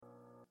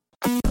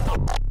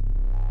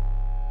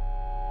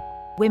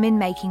Women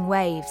Making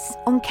Waves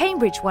on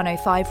Cambridge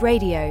 105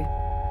 Radio.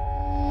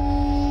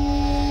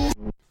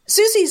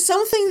 Susie,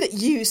 something that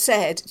you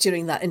said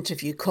during that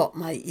interview caught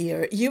my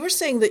ear. You were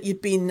saying that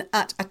you'd been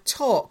at a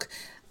talk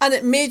and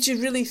it made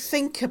you really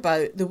think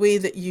about the way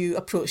that you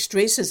approached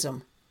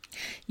racism.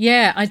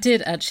 Yeah, I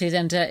did actually,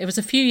 and it was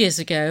a few years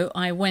ago.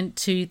 I went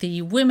to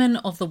the Women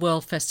of the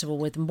World Festival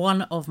with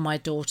one of my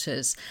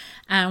daughters,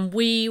 and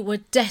we were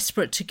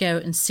desperate to go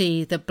and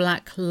see the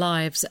Black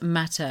Lives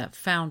Matter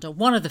founder,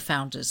 one of the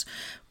founders,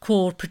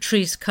 called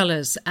Patrisse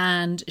Cullors,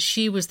 and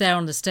she was there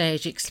on the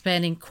stage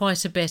explaining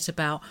quite a bit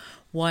about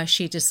why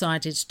she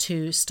decided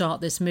to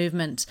start this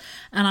movement.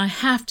 And I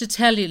have to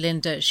tell you,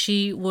 Linda,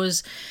 she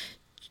was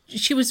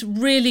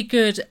really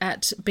good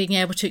at being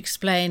able to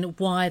explain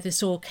why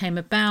this all came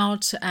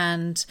about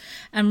and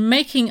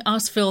making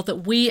us feel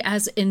that we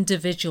as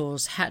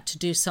individuals had to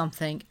do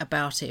something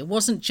about it. It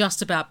wasn't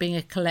just about being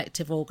a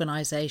collective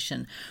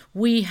organisation.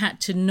 We had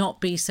to not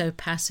be so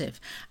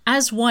passive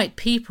as white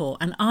people.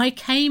 And I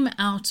came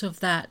out of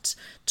that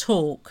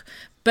talk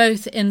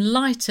both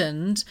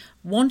enlightened,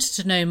 wanted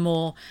to know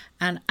more,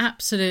 and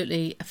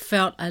absolutely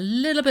felt a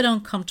little bit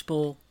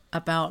uncomfortable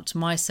about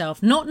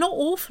myself. Not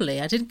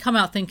awfully. I didn't come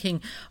out thinking,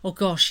 oh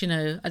gosh, I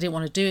didn't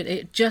want to do it.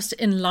 It just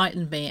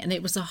enlightened me, and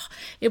it was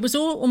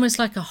all almost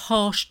like a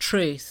harsh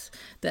truth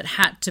that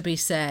had to be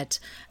said.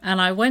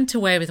 And I went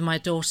away with my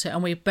daughter,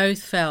 and we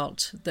both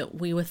felt that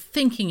we were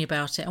thinking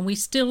about it, and we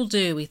still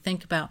do. We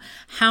think about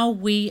how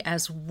we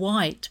as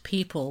white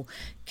people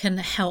can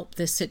help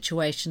this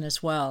situation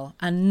as well,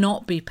 and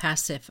not be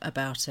passive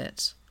about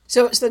it.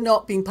 So it's the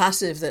not being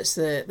passive that's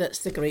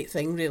the great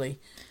thing, really.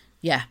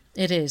 Yeah,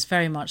 it is,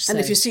 very much so. And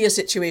if you see a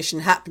situation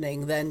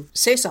happening, then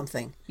say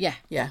something. Yeah.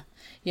 Yeah.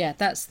 Yeah,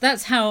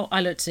 that's how I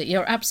looked at it.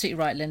 You're absolutely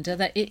right, Linda,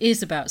 that it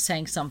is about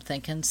saying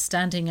something and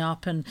standing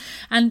up and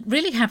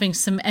really having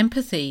some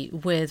empathy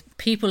with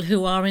people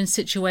who are in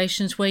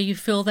situations where you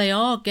feel they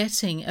are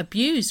getting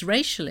abused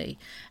racially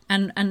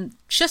and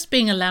just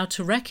being allowed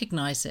to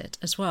recognise it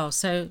as well.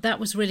 So that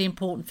was really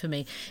important for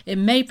me. It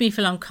made me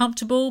feel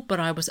uncomfortable, but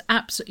I was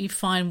absolutely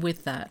fine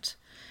with that.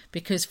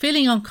 Because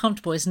feeling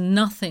uncomfortable is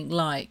nothing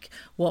like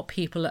what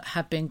people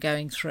have been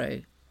going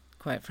through,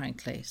 quite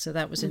frankly. So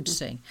that was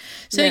interesting.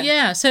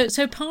 So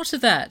so part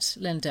of that,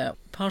 Linda,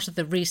 part of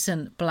the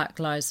recent Black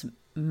Lives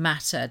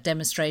Matter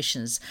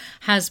demonstrations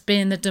has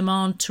been the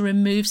demand to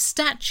remove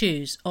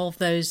statues of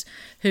those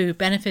who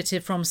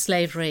benefited from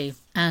slavery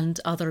and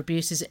other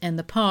abuses in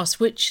the past,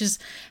 which has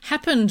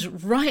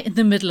happened right in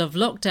the middle of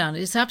lockdown.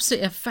 It's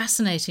absolutely a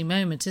fascinating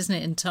moment, isn't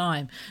it, in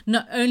time?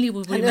 Not only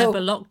will we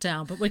remember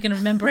lockdown, but we're going to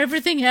remember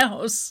everything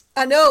else.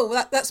 I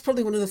know, that's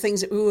probably one of the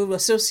things that we will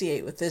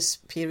associate with this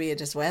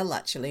period as well,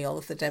 actually, all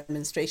of the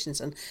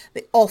demonstrations and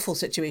the awful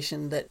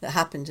situation that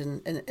happened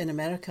in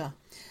America.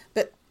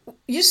 But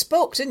you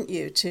spoke, didn't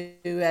you,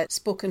 to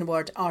spoken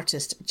word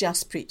artist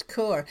Jaspreet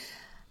Kaur.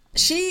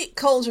 She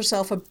calls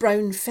herself a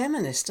brown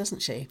feminist,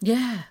 doesn't she?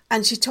 Yeah.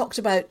 And she talked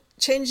about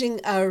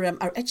changing our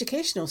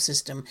educational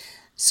system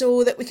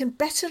so that we can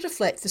better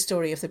reflect the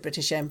story of the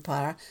British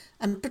Empire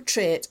and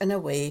portray it in a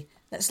way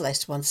that's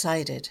less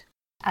one-sided.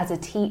 As a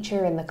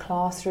teacher in the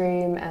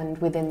classroom and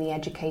within the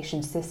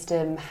education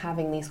system,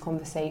 having these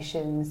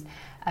conversations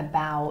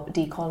about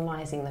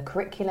decolonising the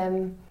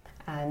curriculum,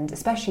 and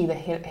especially the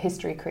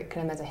history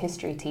curriculum as a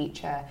history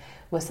teacher,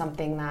 was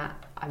something that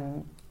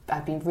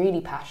I've been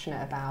really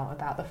passionate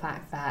about the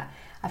fact that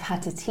I've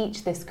had to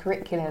teach this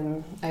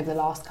curriculum over the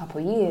last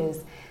couple of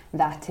years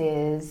that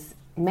is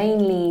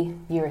mainly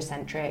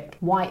Eurocentric,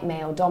 white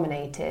male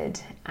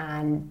dominated,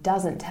 and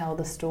doesn't tell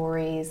the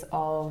stories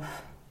of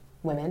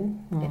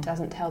women. It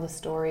doesn't tell the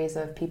stories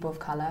of people of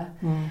colour,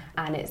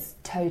 and it's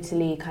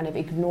totally kind of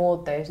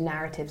ignored those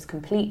narratives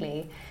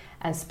completely.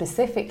 And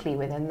specifically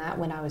within that,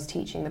 when I was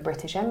teaching the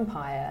British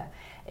Empire,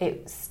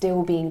 it's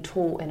still being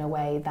taught in a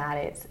way that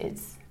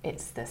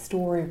it's the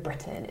story of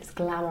Britain, it's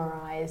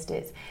glamorised,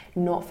 it's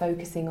not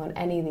focusing on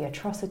any of the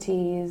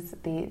atrocities,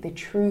 the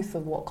truth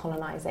of what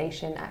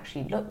colonisation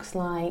actually looks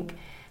like,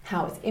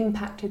 how it's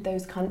impacted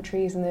those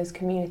countries and those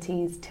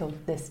communities till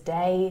this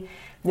day.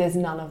 There's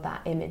none of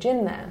that image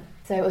in there.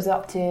 So it was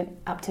up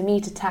to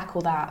me to tackle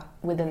that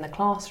within the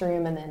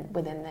classroom and then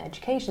within the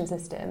education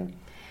system.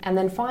 And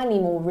then finally,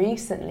 more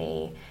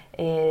recently,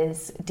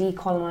 is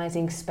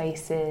decolonising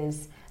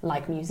spaces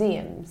like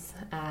museums,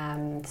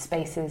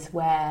 spaces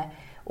where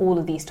all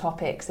of these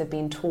topics have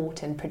been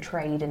taught and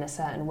portrayed in a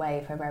certain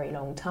way for a very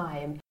long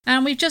time.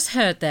 And we've just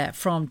heard there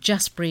from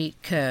Jaspreet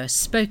Kaur,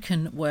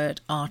 spoken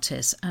word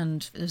artist,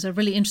 and there's a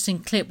really interesting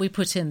clip we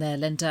put in there,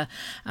 Linda,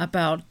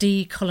 about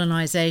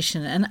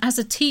decolonisation. And as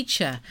a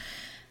teacher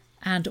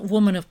and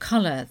woman of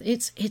colour,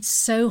 it's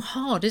so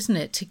hard, isn't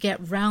it, to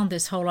get round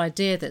this whole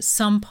idea that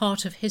some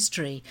part of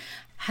history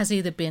has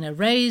either been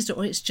erased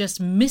or it's just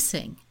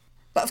missing.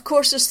 But of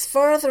course there's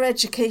further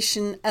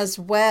education as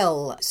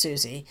well,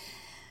 Susie.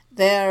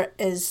 there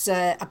is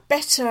a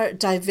better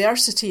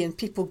diversity in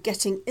people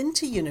getting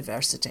into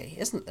university,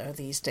 isn't there,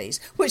 these days?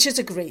 Which is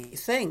a great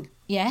thing.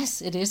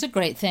 Yes, it is a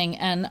great thing,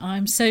 and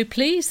I'm so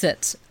pleased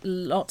that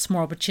lots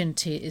more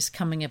opportunity is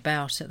coming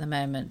about at the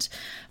moment.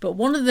 But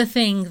one of the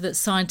things that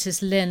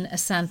scientist Lynn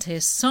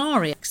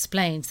Asante-Asare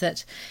explains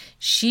that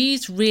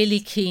she's really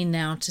keen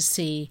now to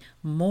see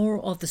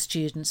more of the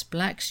students,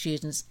 black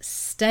students,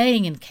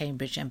 staying in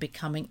Cambridge and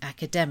becoming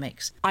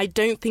academics. I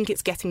don't think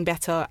it's getting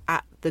better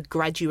at the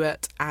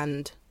graduate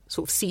and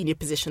sort of senior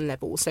position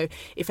level. So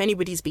if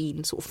anybody's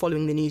been sort of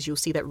following the news, you'll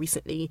see that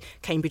recently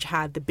Cambridge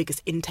had the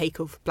biggest intake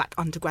of black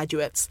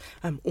undergraduates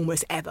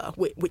almost ever,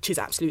 which is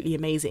absolutely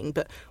amazing.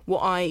 But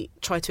what I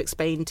try to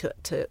explain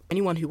to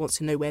anyone who wants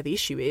to know where the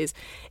issue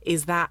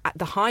is that at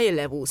the higher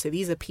level, so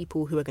these are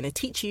people who are going to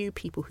teach you,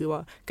 people who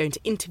are going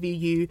to interview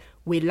you,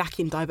 we're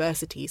lacking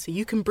diversity. So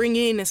you can bring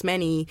in as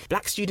many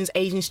black students,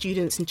 Asian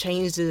students, and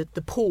change the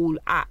pool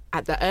at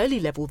the early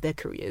level of their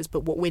careers.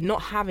 But what we're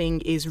not having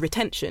is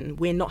retention.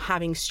 We're not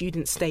having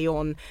students stay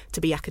on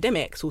to be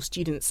academics or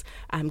students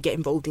get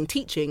involved in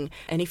teaching.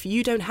 And if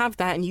you don't have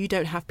that and you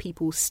don't have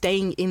people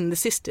staying in the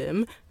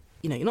system,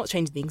 you're not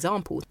changing the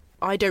example.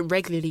 I don't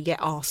regularly get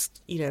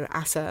asked,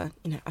 as a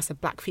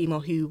black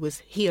female who was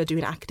here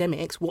doing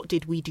academics, what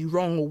did we do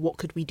wrong or what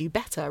could we do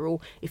better?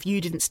 Or if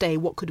you didn't stay,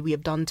 what could we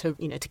have done to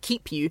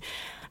keep you?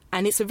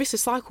 And it's a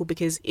vicious cycle,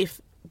 because if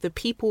the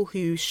people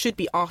who should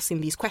be asking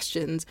these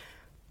questions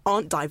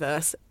aren't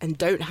diverse and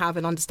don't have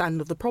an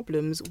understanding of the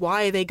problems,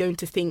 why are they going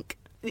to think?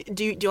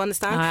 Do you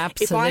understand? Oh,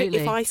 absolutely.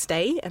 If I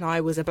stay and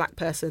I was a black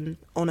person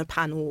on a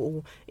panel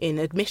or in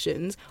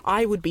admissions,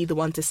 I would be the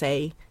one to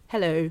say,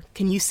 hello,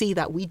 can you see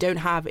that we don't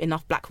have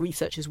enough black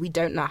researchers? We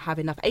don't have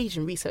enough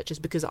Asian researchers,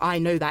 because I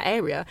know that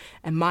area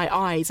and my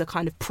eyes are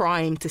kind of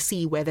primed to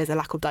see where there's a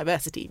lack of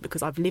diversity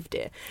because I've lived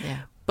it.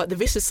 Yeah. But the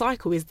vicious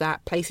cycle is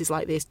that places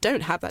like this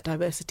don't have that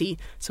diversity.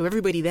 So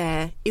everybody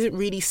there isn't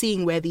really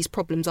seeing where these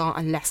problems are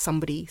unless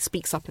somebody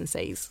speaks up and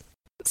says.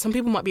 Some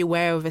people might be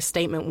aware of a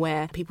statement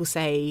where people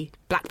say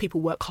black people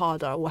work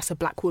harder, or as a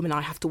black woman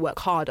I have to work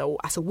harder, or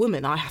as a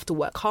woman I have to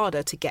work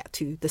harder to get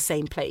to the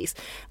same place.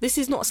 This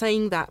is not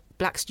saying that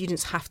black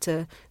students have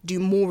to do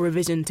more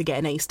revision to get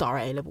an A-star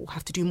at A-level,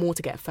 have to do more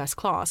to get first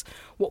class.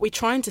 What we're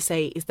trying to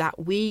say is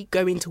that we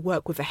go into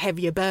work with a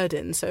heavier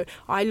burden. So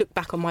I look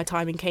back on my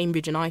time in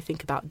Cambridge and I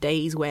think about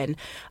days when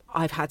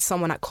I've had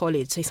someone at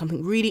college say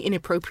something really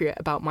inappropriate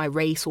about my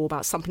race or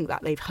about something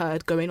that they've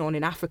heard going on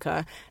in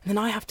Africa. And then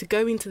I have to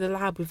go into the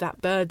lab with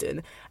that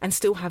burden and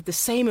still have the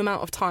same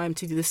amount of time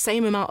to do the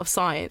same amount of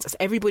science as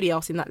everybody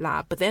else in that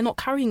lab, but they're not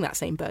carrying that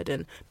same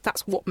burden.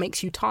 That's what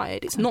makes you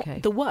tired. It's not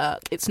the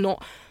work. It's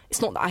not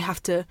that I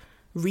have to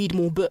read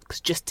more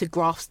books just to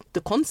grasp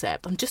the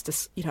concept. I'm just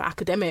as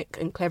academic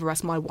and clever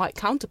as my white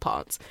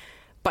counterparts.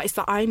 But it's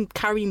that I'm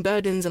carrying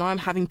burdens and I'm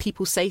having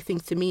people say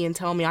things to me and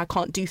tell me I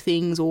can't do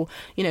things. Or,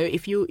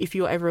 if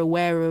you're ever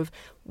aware of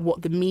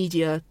what the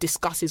media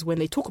discusses when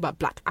they talk about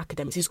black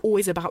academics, it's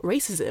always about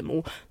racism,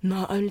 or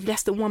no, only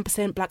less than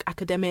 1% black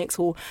academics,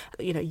 or,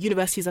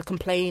 universities are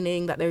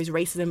complaining that there is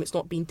racism, it's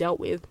not being dealt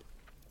with.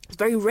 It's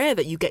very rare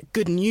that you get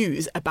good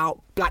news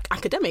about black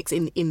academics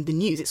in the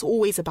news. It's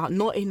always about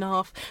not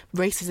enough,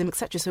 racism,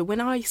 etc. So when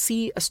I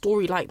see a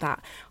story like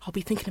that, I'll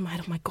be thinking in my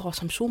head, oh my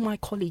gosh, I'm sure my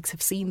colleagues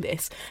have seen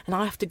this and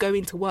I have to go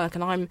into work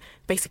and I'm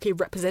basically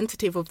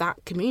representative of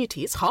that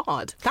community. It's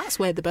hard. That's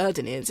where the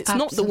burden is. It's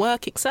not the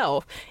work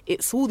itself.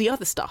 It's all the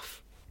other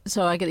stuff.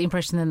 So I get the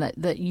impression then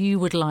that you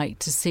would like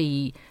to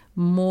see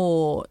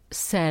more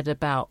said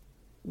about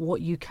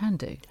what you can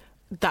do.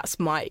 That's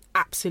my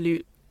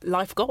absolute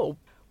life goal.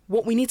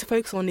 What we need to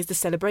focus on is the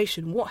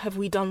celebration. What have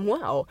we done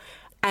well?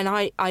 And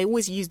I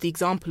always use the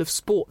example of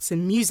sports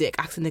and music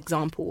as an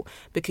example,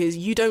 because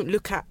you don't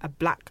look at a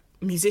black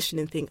musician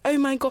and think, oh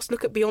my gosh,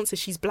 look at Beyonce,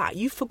 she's black.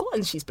 You've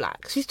forgotten she's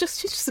black. She's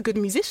just a good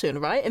musician,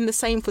 right? And the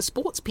same for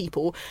sports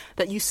people,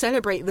 that you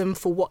celebrate them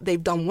for what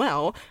they've done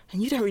well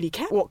and you don't really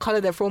care what colour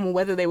they're from or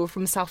whether they were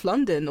from South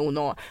London or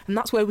not. And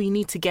that's where we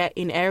need to get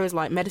in areas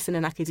like medicine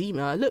and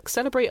academia. Look,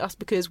 celebrate us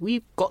because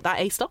we've got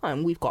that A-star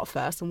and we've got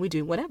first and we're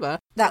doing whatever.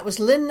 That was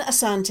Lynn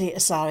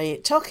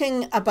Asante-Asare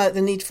talking about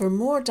the need for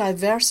more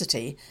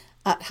diversity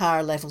at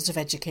higher levels of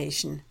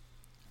education.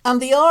 And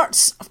the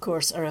arts, of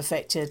course, are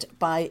affected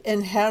by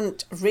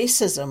inherent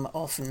racism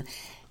often.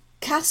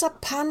 Casa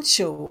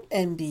Pancho,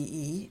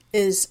 MBE,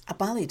 is a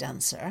ballet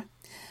dancer.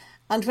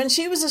 And when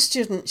she was a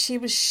student, she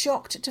was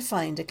shocked to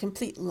find a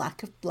complete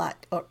lack of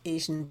black or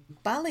Asian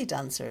ballet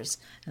dancers.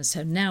 And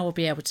so now we'll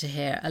be able to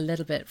hear a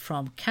little bit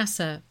from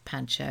Casa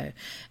Pancho,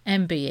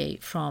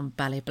 MBE from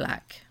Ballet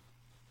Black.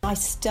 I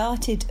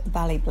started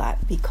Ballet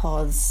Black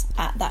because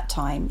at that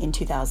time in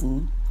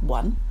 2000,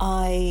 one.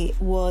 I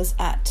was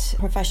at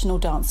professional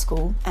dance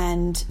school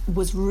and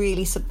was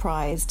really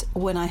surprised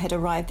when I had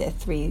arrived there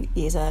 3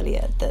 years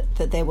earlier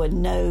that there were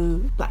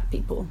no black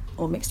people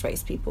or mixed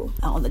race people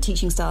on the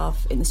teaching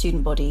staff, in the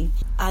student body,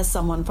 as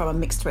someone from a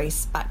mixed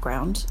race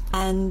background.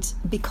 And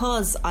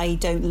because I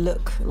don't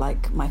look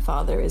like my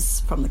father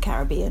is from the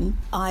Caribbean,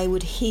 I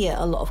would hear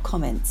a lot of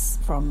comments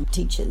from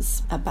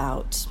teachers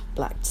about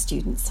black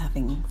students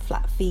having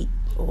flat feet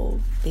or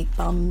big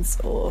bums,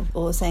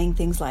 or saying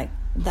things like,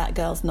 that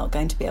girl's not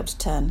going to be able to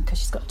turn because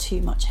she's got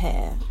too much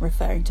hair,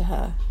 referring to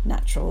her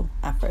natural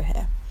afro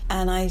hair.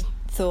 And I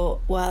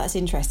thought, well, that's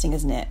interesting,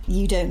 isn't it?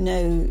 You don't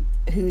know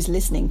who's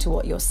listening to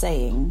what you're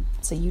saying,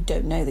 so you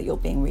don't know that you're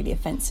being really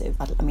offensive.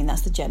 I mean,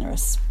 that's the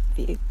generous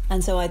view.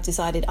 And so I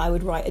decided I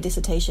would write a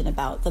dissertation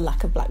about the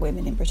lack of black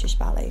women in British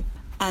ballet.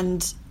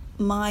 And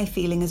my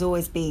feeling has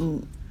always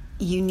been,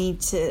 you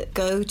need to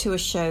go to a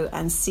show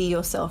and see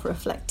yourself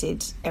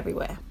reflected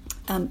everywhere.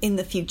 In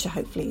the future,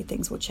 hopefully,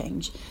 things will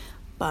change.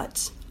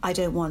 But I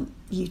don't want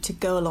you to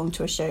go along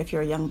to a show if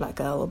you're a young black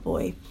girl or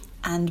boy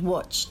and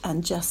watch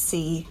and just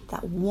see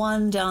that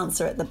one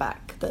dancer at the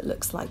back that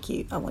looks like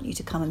you. I want you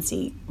to come and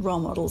see role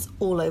models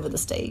all over the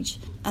stage.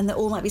 And they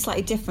all might be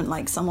slightly different,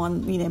 like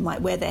someone,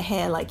 might wear their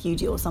hair like you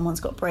do, or someone's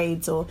got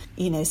braids, or,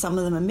 some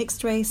of them are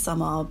mixed race,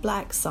 some are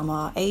black, some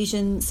are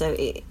Asian. So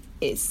it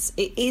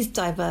is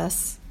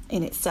diverse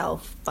in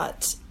itself,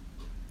 but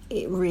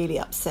it really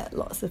upset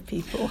lots of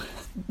people.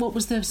 What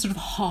was the sort of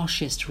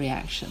harshest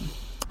reaction?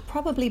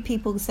 Probably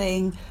people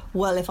saying,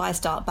 well, if I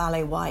start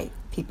ballet white,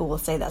 people will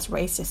say that's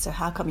racist, so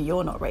how come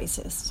you're not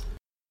racist?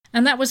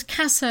 And that was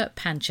Casa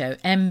Pancho,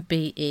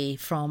 MBE,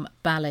 from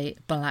Ballet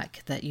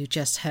Black, that you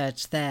just heard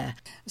there.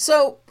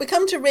 So we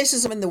come to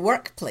racism in the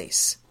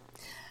workplace.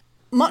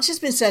 Much has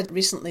been said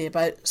recently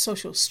about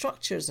social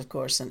structures, of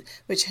course, and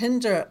which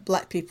hinder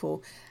black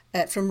people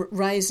from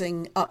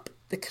rising up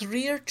the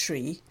career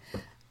tree.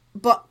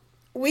 But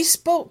you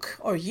spoke,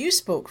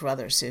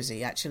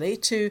 Susie, actually,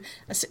 to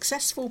a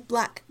successful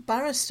black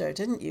barrister,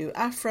 didn't you?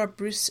 Afra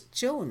Bruce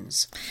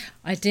Jones.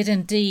 I did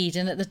indeed.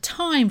 And at the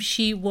time,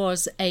 she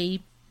was a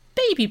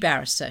baby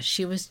barrister.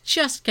 She was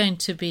just going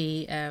to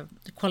be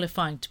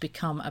qualifying to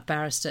become a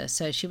barrister.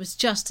 So she was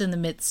just in the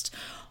midst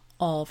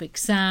of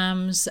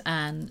exams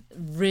and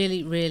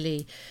really,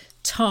 really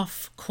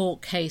tough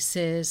court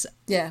cases.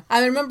 Yeah,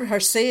 I remember her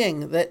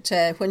saying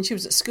that when she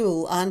was at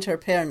school, and her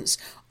parents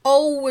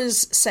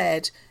always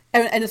said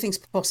anything's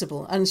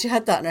possible, and she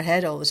had that in her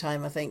head all the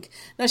time, I think.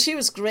 Now, she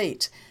was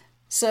great.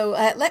 So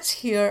let's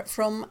hear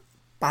from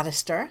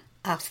barrister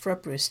Afra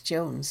Bruce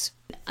Jones.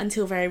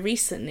 Until very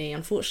recently,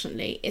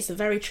 unfortunately, it's a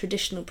very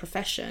traditional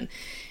profession.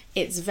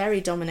 It's very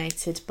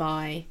dominated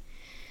by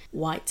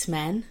white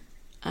men,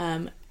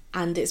 and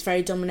it's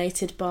very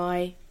dominated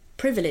by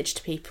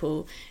privileged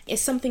people.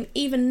 It's something,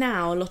 even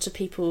now, a lot of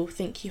people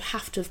think you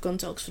have to have gone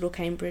to Oxford or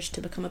Cambridge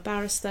to become a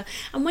barrister.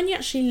 And when you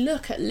actually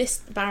look at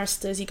list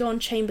barristers, you go on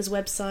Chambers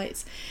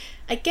websites,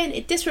 again,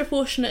 it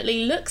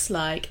disproportionately looks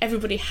like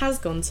everybody has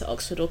gone to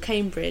Oxford or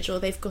Cambridge, or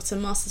they've got a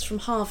master's from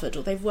Harvard,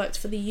 or they've worked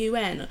for the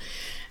UN.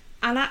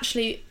 And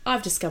actually,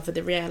 I've discovered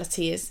the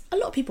reality is a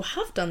lot of people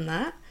have done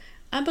that,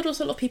 but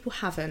also a lot of people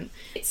haven't.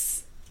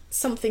 It's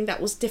something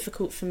that was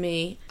difficult for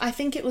me. I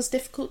think it was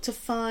difficult to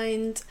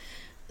find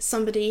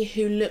somebody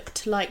who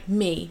looked like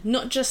me,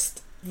 not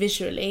just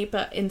visually,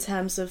 but in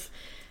terms of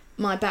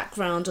my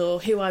background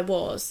or who I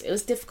was. It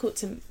was difficult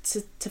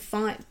to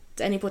find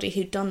anybody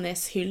who'd done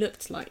this who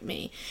looked like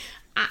me.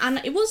 And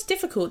it was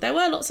difficult. There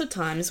were lots of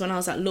times when I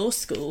was at law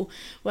school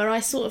where I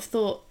sort of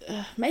thought,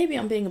 maybe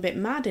I'm being a bit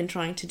mad in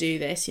trying to do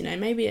this,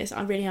 maybe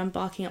I really am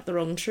barking up the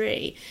wrong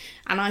tree.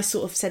 And I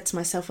sort of said to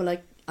myself, well,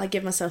 I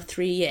give myself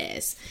 3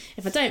 years.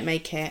 If I don't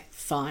make it,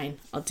 fine,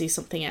 I'll do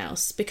something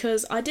else.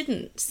 Because I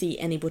didn't see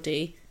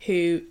anybody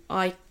who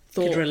I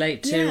thought could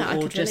relate to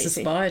or just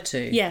aspire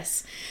to.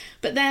 Yes.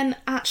 But then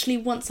actually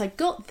once I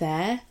got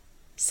there,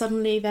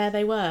 suddenly there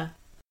they were.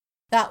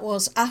 That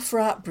was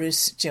Afra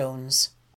Bruce Jones.